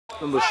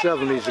Number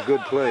 7, he's a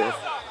good player.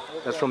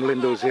 That's from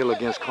Lindo's Hill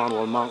against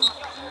Cornwall Mountain.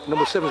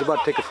 Number 7 is about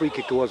to take a free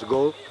kick towards the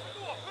goal.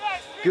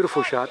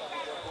 Beautiful shot.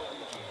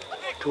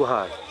 Too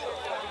high.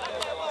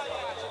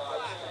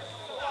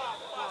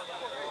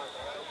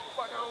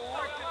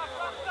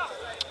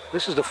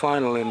 This is the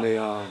final in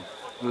the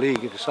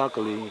league, the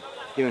soccer league,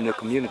 here in the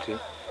community.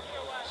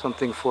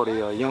 Something for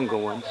the younger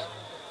ones.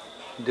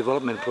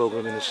 Development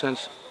program in a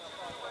sense.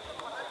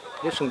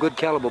 There's some good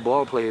caliber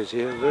ball players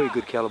here, very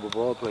good caliber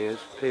ball players.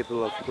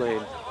 People are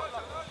playing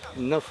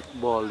enough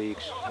ball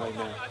leagues right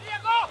now.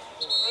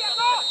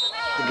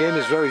 The game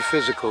is very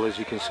physical, as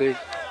you can see.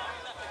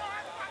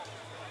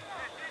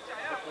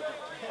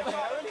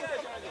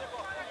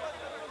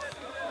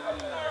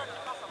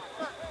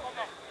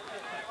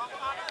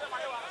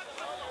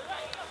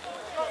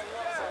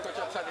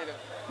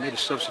 Made a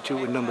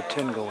substitute with number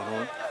 10 going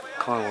on,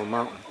 Cornwall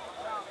Mountain.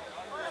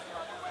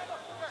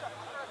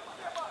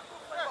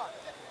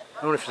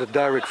 I don't know if it's a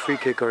direct free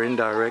kick or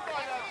indirect.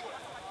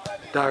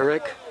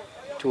 Direct,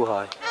 too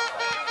high.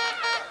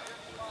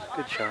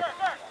 Good shot.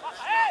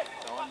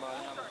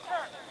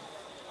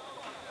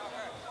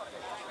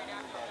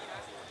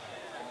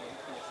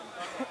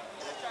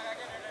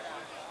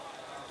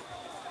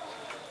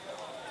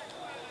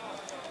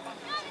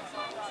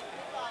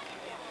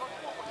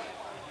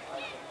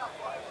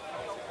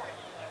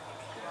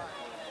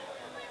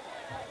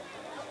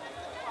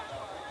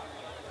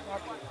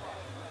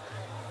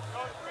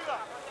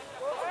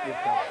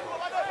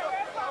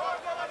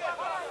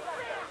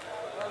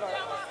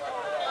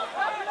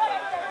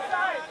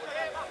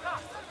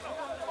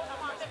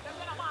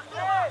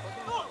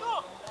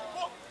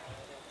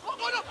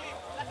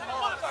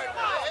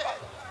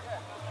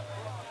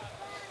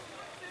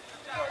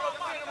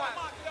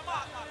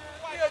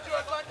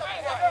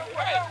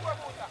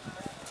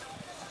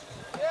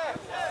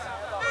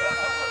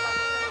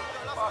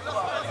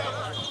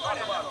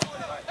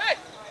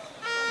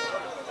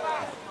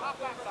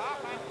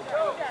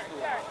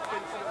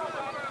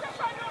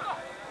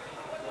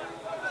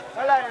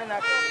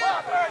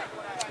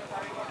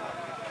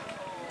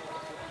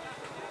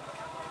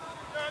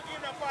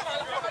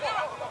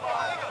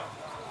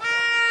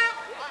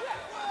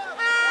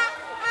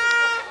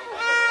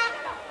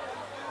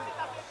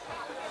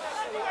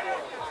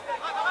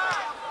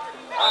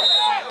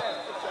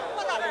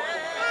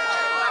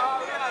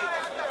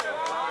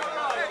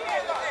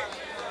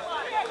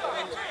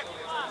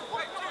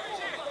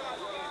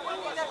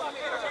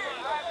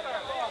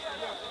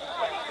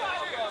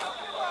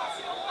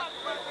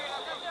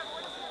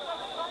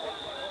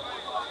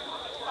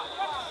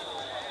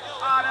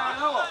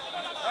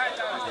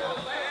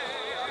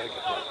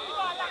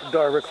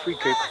 Direct free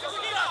kick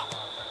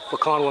for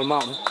Cornwall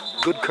Mountain.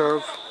 Good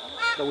curve.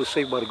 That was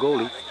saved by the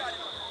goalie.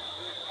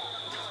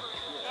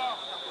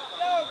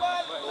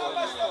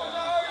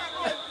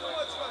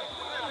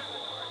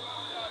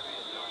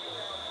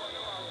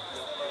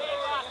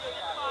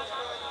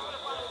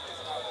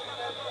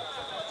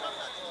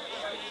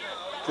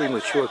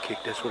 Premature kick,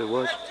 that's what it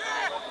was.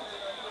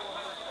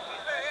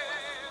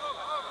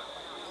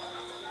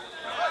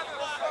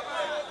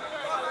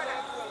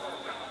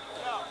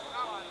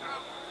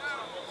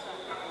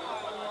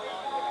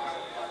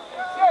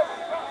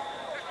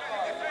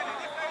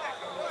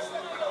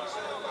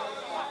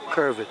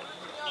 Curve it.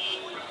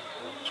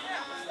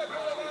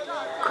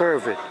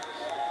 Curve it.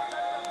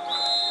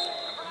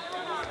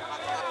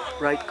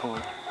 Right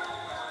corner.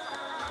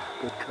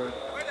 Good curve.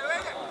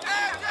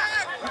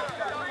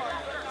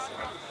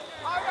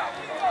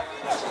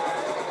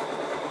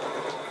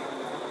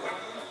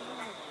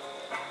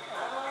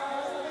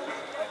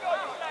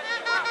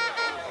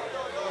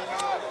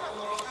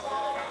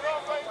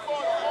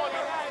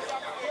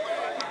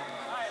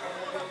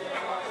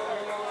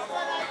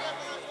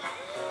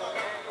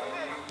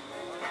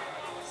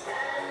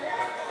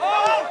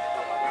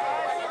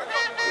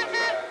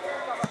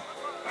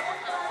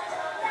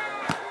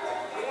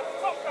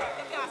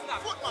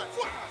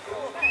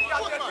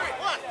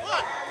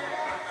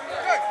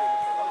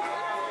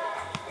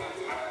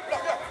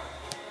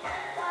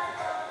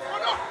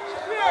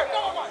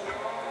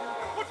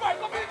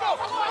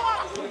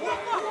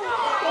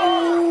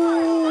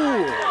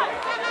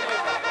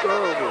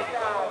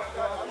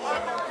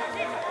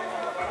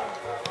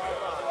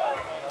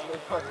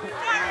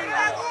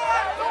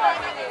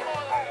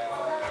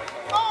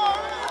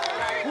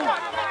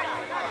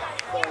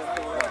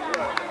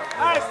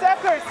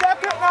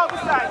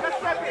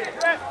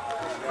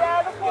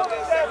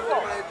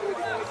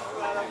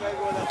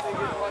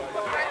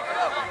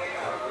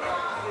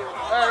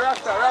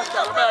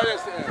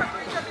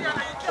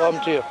 Come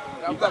to you.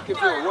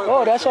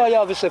 Oh, that's all you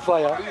have to say for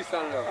you. Peace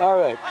and love. All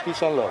right,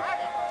 peace and love.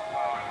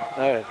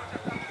 All right.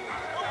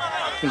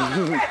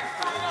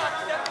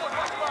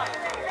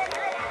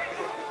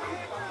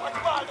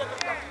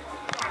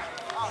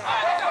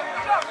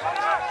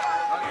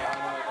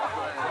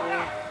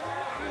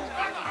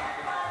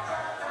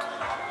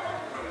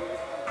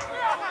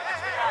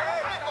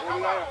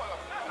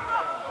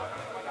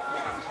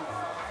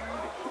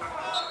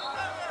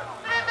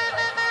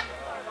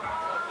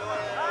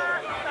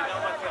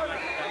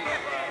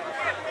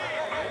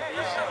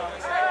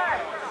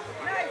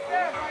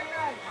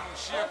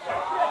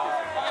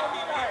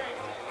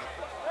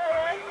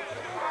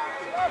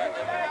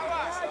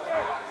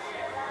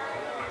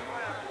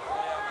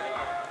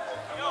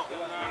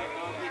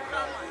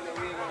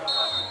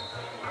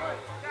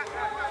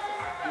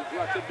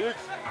 Good!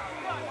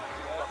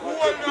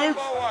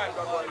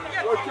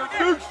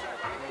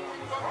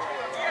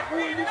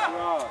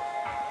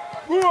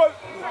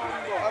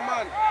 Come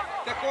on,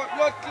 take out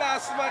blood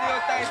class, man,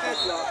 you're tight.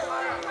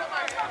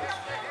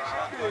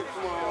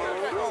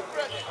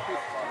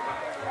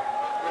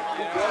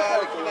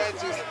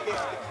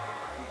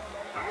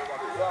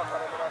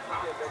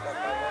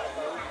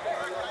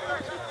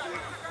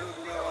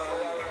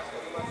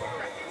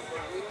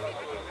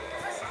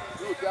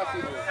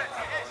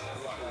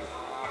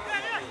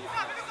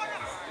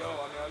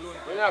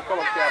 Come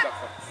up here,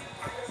 doctor.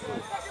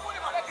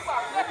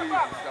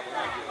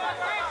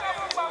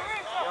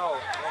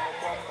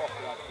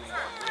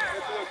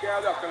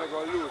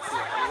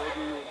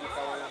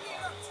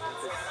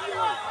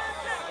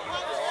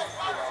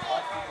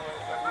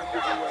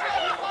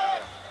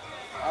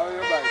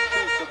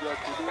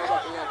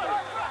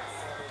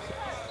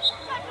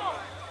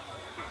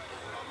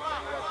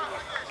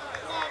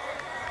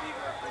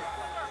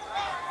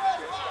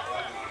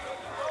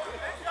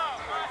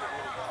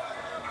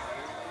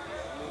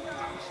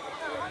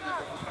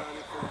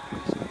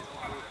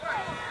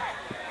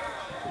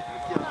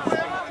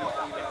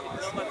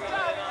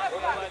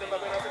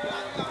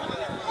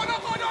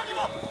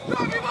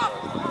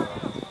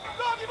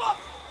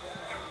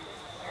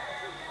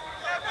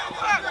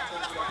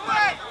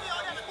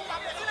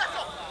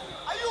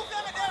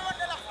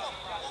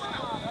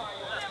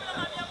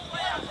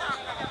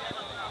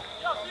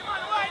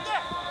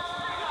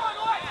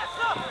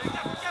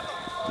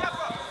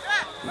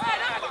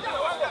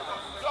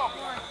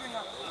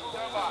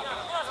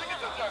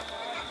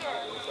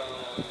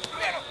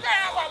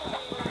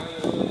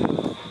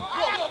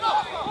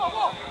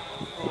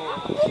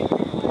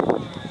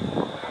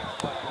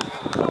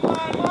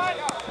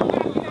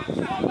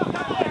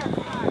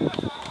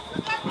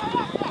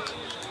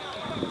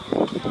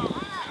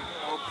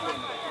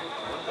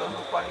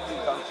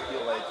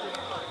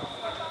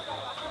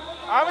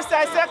 I'm going to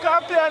say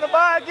second play on the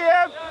ball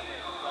game.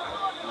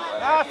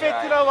 Now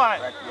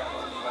 51.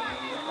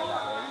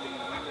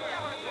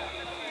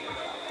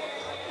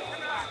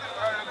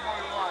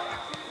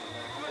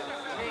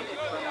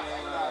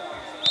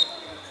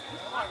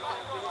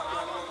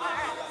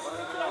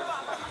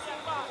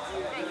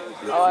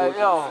 Alright,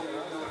 yo.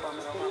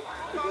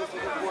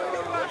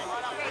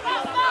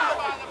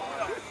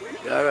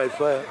 You alright,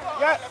 Fire?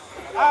 Yeah.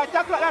 Alright,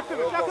 tackle that to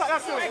me. Tackle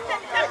that to me.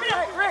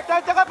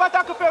 Take up a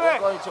tackle for me.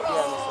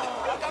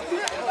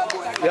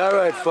 You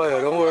alright,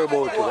 Fire? Don't worry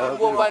about it.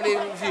 Go on the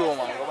view,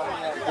 man.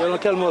 You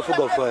don't tell me where to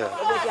go, Fire.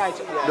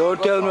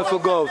 Don't tell me where to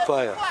go,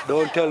 Fire.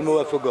 Don't tell me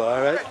where to go,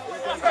 alright?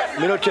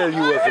 Me not tell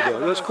you where to go.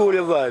 Let's cool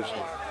your vibes.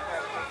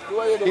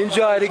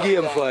 Enjoy the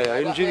game, Fire.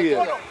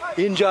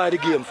 Enjoy the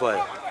game,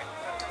 Fire.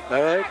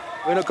 Alright?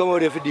 We're not come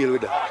out here to deal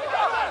with that.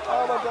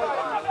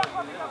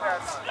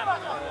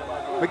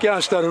 We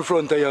can't stand in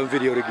front of you and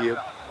video the game.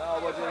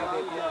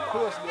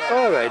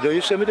 Alright, don't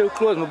you send me to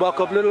close me back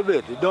up a little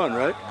bit. You done,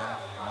 right?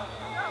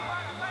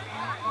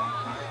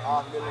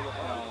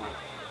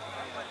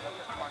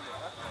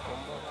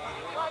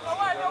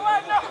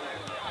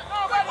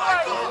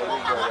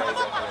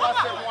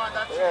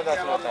 Yeah,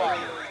 that's what I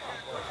mean.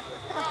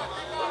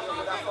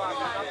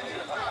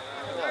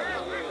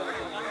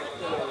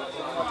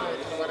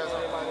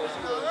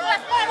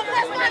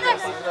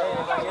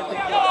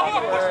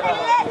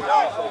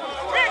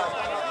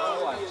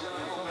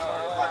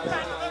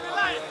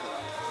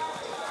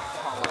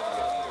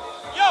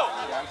 Yo,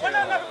 when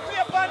I'm not free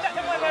upon that,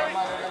 the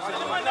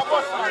man the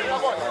boss.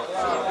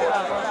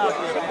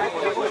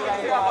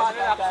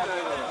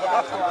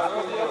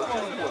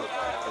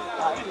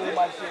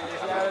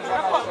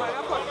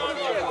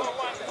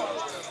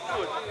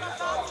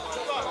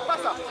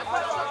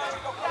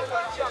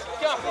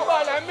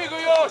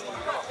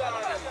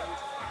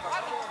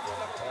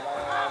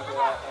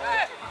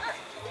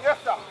 Yes,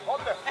 sir. On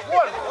there.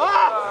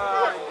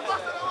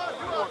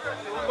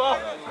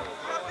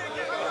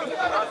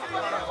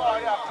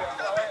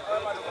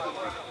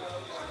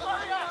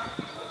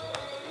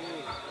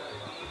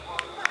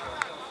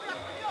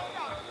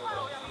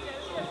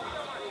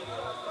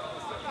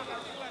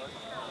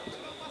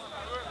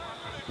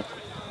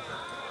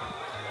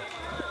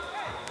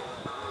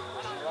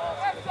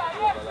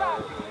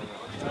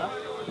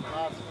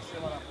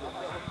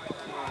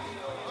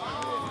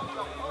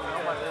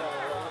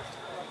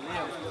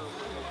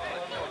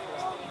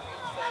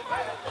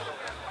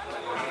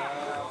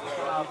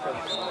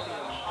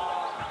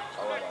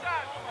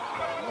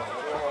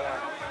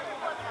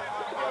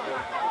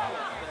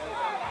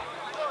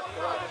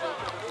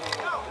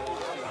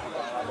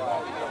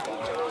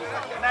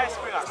 Nice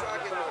springer.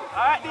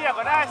 All right,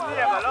 Diego, nice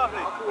Diego,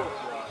 lovely.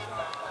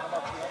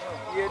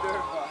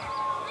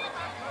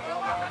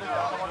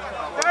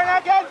 Turn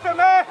again for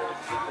me.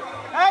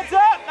 Hands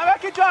up, now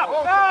make it drop.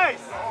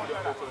 Nice.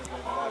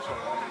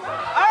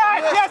 All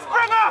right, yes,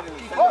 springer.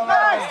 Oh,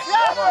 nice.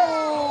 Yes.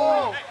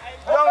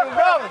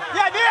 Down.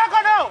 Yeah, Diego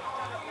now.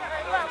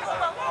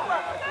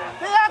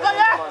 Diego,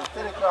 yeah.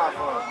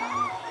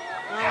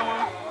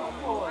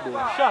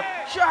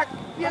 Shot.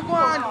 Yeah, go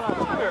on.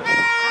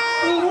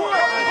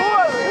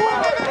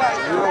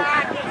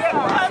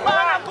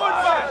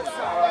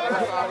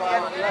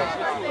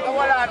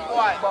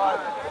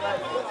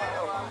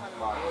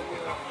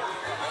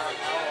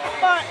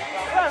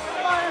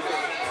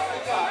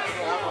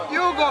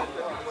 You go.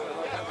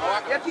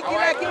 You kick it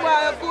like you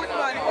are a good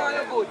man. You are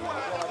a good.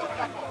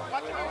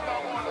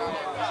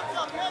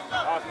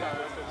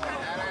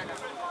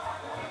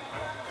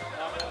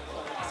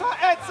 So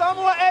Ed, some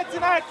more Ed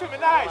tonight for me,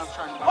 nice.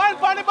 One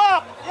on the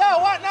back. Yeah,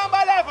 what number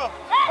 11?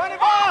 On the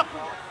back.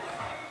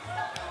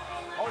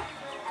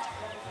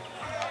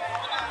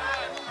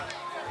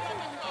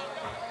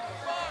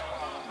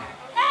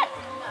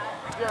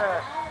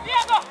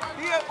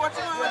 Here, what's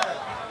going on?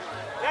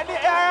 Yeah,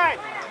 alright.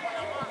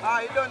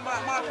 Ah, you done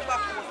mark the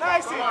back post.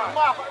 Nice. Come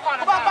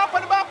back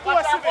on the back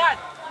post.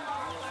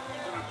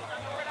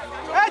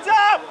 Heads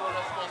up.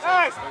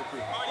 Nice.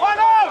 One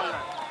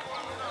out.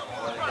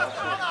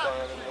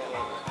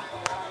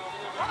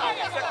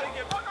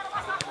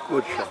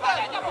 Good shot.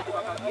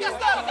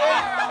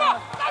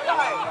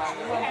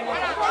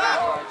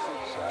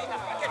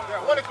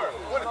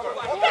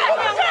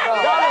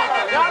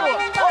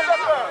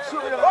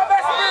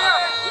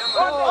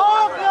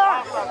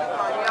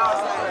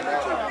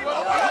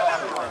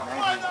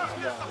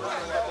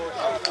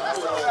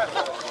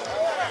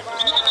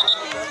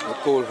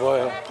 Cool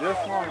fire.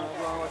 Yes, man.